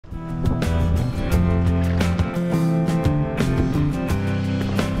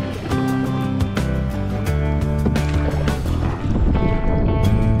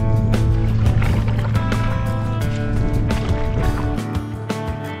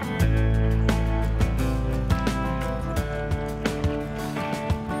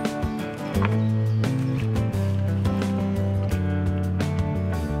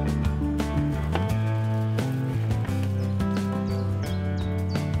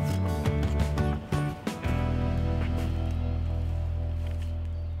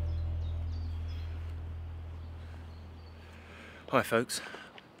Hi folks,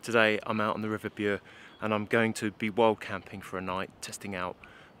 today I'm out on the River Bure and I'm going to be wild camping for a night, testing out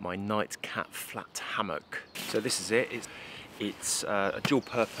my NIGHT CAT flat hammock. So this is it. It's a dual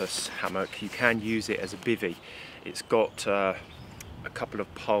purpose hammock. You can use it as a bivvy. It's got a couple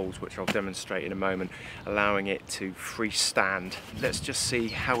of poles which I'll demonstrate in a moment, allowing it to freestand. Let's just see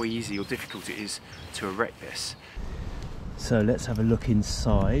how easy or difficult it is to erect this. So let's have a look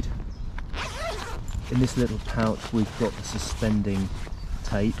inside. In this little pouch we've got the suspending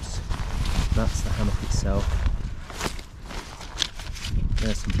tapes. That's the hammock itself.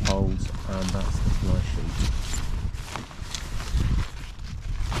 There's some poles and that's the fly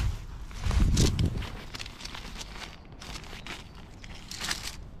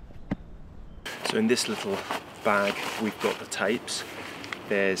sheet. So in this little bag we've got the tapes.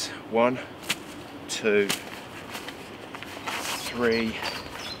 There's 1, 2, 3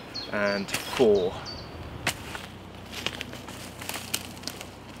 and 4.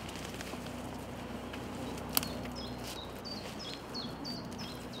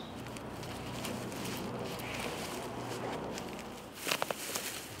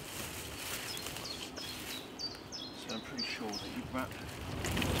 So I'm pretty sure that you wrap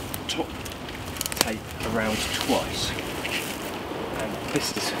the top tape around twice, and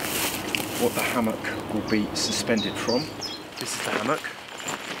this is what the hammock will be suspended from. This is the hammock.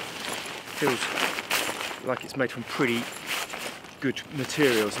 Feels like it's made from pretty good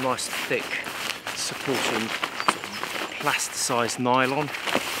materials, nice thick supporting sort of plasticized nylon.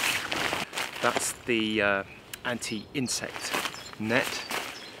 That's the anti-insect net.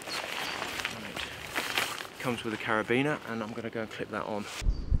 Comes with a carabiner, and I'm going to go and clip that on.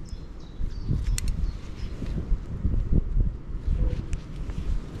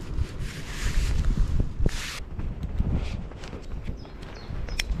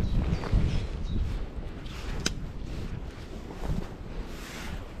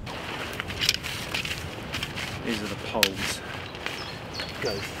 These are the poles that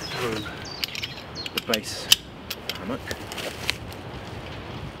go through the base of the hammock.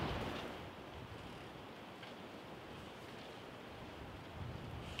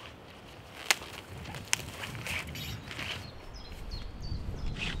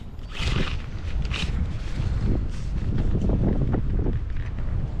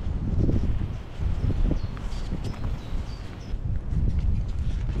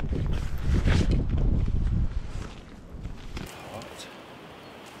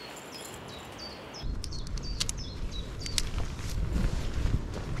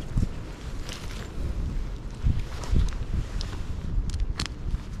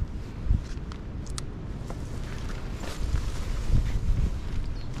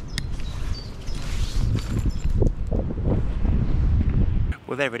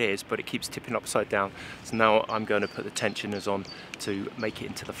 Well, there it is, but it keeps tipping upside down. So now I'm going to put the tensioners on to make it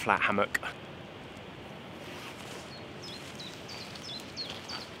into the flat hammock.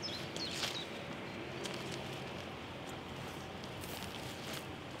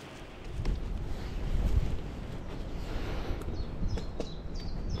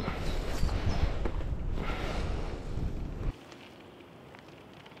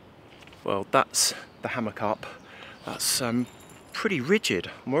 Well, that's the hammock up. That's pretty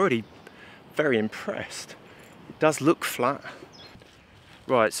rigid. I'm already very impressed. It does look flat.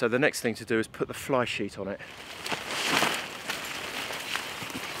 Right, so the next thing to do is put the fly sheet on it.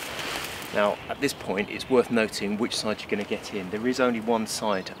 Now, at this point, it's worth noting which side you're going to get in. There is only one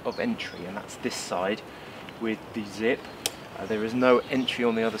side of entry, and that's this side with the zip. There is no entry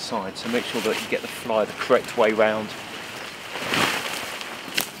on the other side, so make sure that you get the fly the correct way round.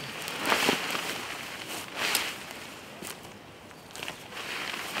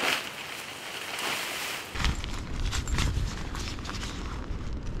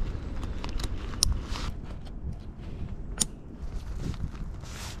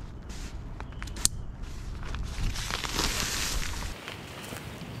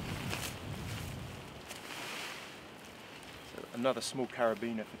 Another small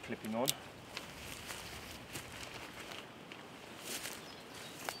carabiner for clipping on.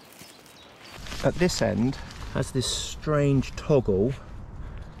 At this end has this strange toggle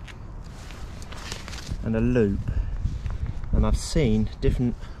and a loop, and I've seen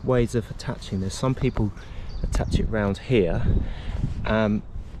different ways of attaching this. Some people attach it round here, and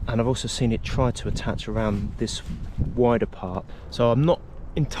I've also seen it try to attach around this wider part. So I'm not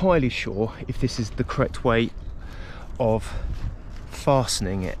entirely sure if this is the correct way of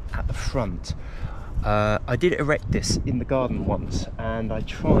fastening it at the front. I did erect this in the garden once, and I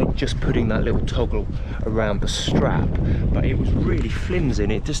tried just putting that little toggle around the strap, but it was really flimsy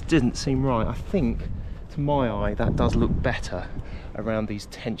and it just didn't seem right. I think to my eye, that does look better around these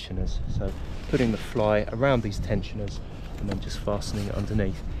tensioners. So putting the fly around these tensioners and then just fastening it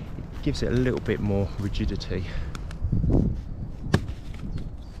underneath, it gives it a little bit more rigidity.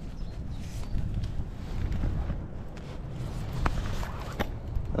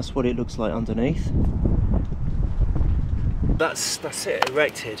 That's what it looks like underneath. That's it,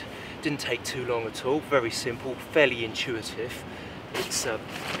 erected. Didn't take too long at all, very simple, fairly intuitive. It's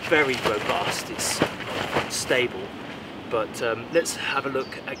very robust, it's stable, but let's have a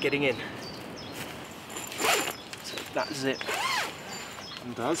look at getting in. So that zip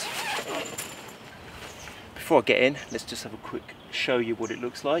undoes. Before I get in, let's just have a quick show you what it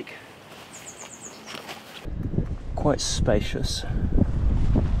looks like. Quite spacious.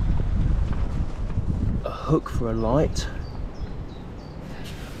 A hook for a light.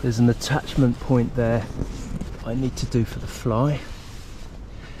 There's an attachment point there I need to do for the fly.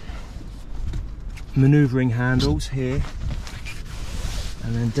 Manoeuvring handles here,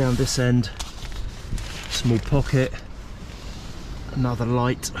 and then down this end, small pocket, another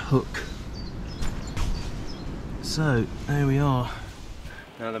light hook. So there we are.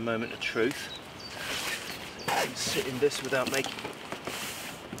 Now the moment of truth. I can sit in this without making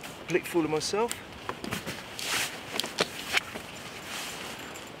a blick fool of myself.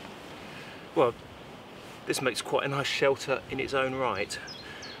 Well, this makes quite a nice shelter in its own right.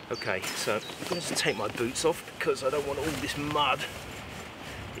 Okay, so I'm going to take my boots off because I don't want all this mud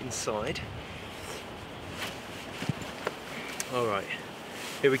inside. Alright,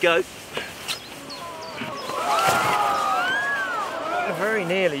 here we go. Very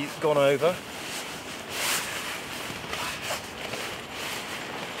nearly gone over.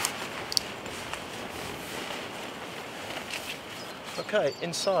 Okay,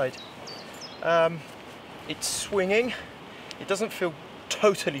 inside. It's swinging. It doesn't feel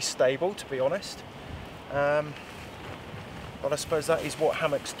totally stable, to be honest, but I suppose that is what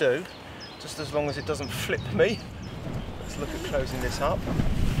hammocks do, just as long as it doesn't flip me. Let's look at closing this up.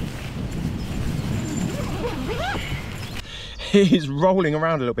 It is rolling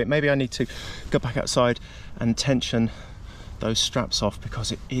around a little bit. Maybe I need to go back outside and tension those straps off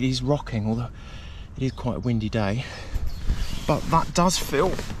because it is rocking, although it is quite a windy day. But that does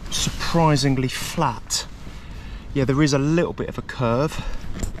feel surprisingly flat. Yeah, there is a little bit of a curve.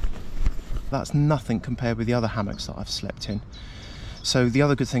 That's nothing compared with the other hammocks that I've slept in. So the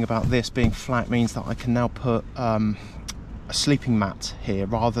other good thing about this being flat means that I can now put a sleeping mat here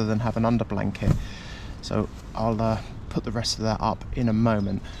rather than have an under blanket. So I'll put the rest of that up in a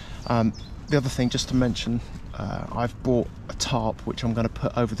moment. The other thing just to mention, I've bought a tarp which I'm going to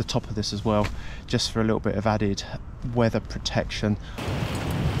put over the top of this as well, just for a little bit of added weather protection.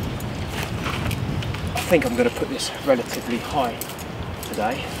 I think I'm going to put this relatively high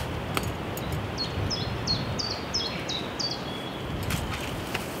today.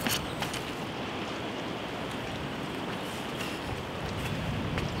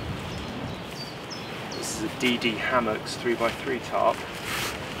 This is a DD Hammocks 3x3 tarp.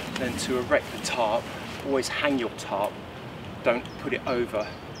 Then to erect the tarp, always hang your tarp, don't put it over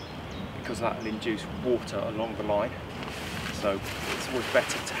because that will induce water along the line. So it's always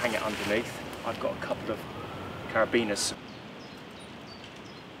better to hang it underneath. I've got a couple of carabiners.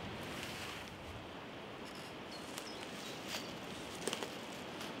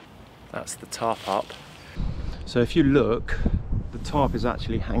 That's the tarp up. So if you look, the tarp is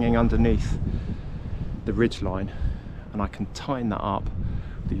actually hanging underneath the ridge line, and I can tighten that up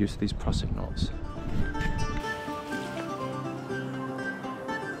with the use of these prusik knots.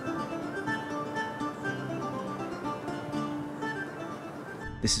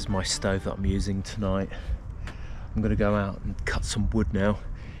 This is my stove that I'm using tonight. I'm going to go out and cut some wood now,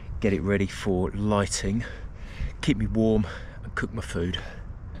 get it ready for lighting, keep me warm and cook my food.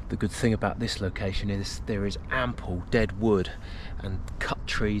 The good thing about this location is there is ample dead wood and cut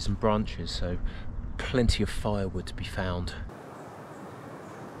trees and branches, so plenty of firewood to be found.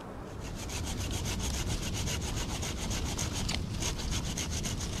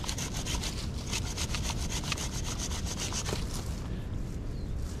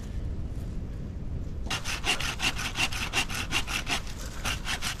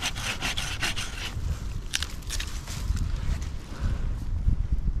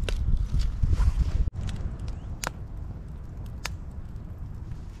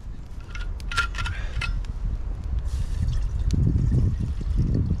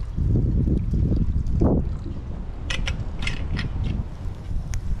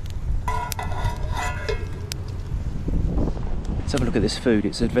 Let's have a look at this food.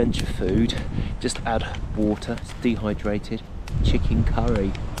 It's adventure food. Just add water. It's dehydrated chicken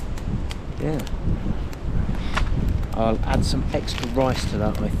curry. Yeah. I'll add some extra rice to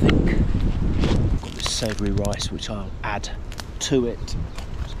that, I think. I've got this savoury rice which I'll add to it.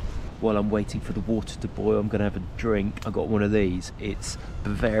 While I'm waiting for the water to boil, I'm going to have a drink. I got one of these. It's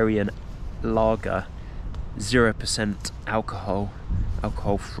Bavarian lager, 0% alcohol,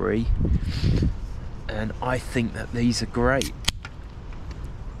 alcohol free, and I think that these are great.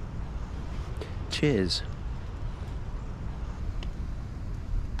 Cheers.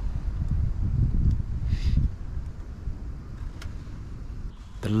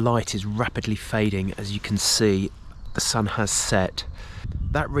 The light is rapidly fading, as you can see. The sun has set.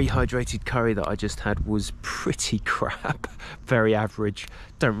 That rehydrated curry that I just had was pretty crap, very average.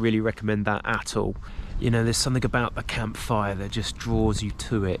 Don't really recommend that at all. You know, there's something about the campfire that just draws you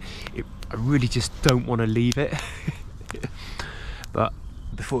to it. I really just don't want to leave it. But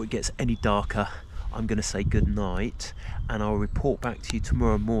before it gets any darker, I'm going to say good night, and I'll report back to you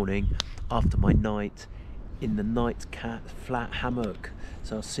tomorrow morning after my night in the Night Cat Flat Hammock.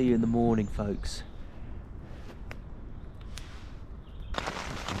 So I'll see you in the morning, folks.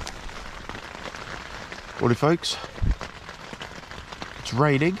 Morning, folks. It's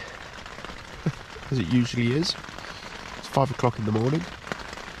raining, as it usually is. It's 5 o'clock in the morning.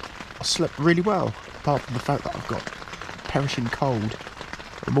 I slept really well, apart from the fact that I've got perishing cold.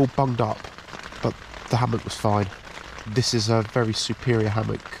 I'm all bunged up, but the hammock was fine. This is a very superior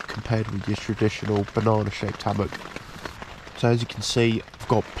hammock compared with your traditional banana-shaped hammock. So as you can see, I've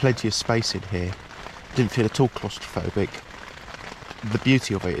got plenty of space in here. Didn't feel at all claustrophobic. The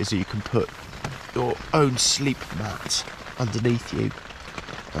beauty of it is that you can put your own sleep mat underneath you,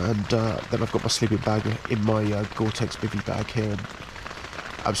 and then I've got my sleeping bag in my Gore-Tex bivvy bag here, and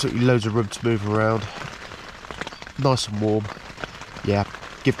absolutely loads of room to move around. Nice and warm. Yeah,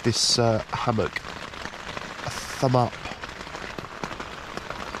 give this hammock a thumb up.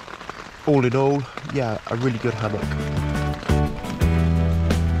 All in all, yeah, a really good hammock.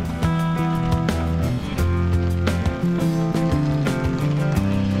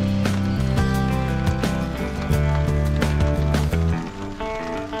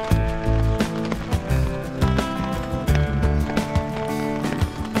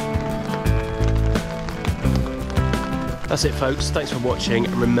 That's it, folks. Thanks for watching,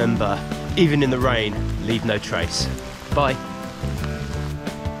 and remember, even in the rain, leave no trace. Bye.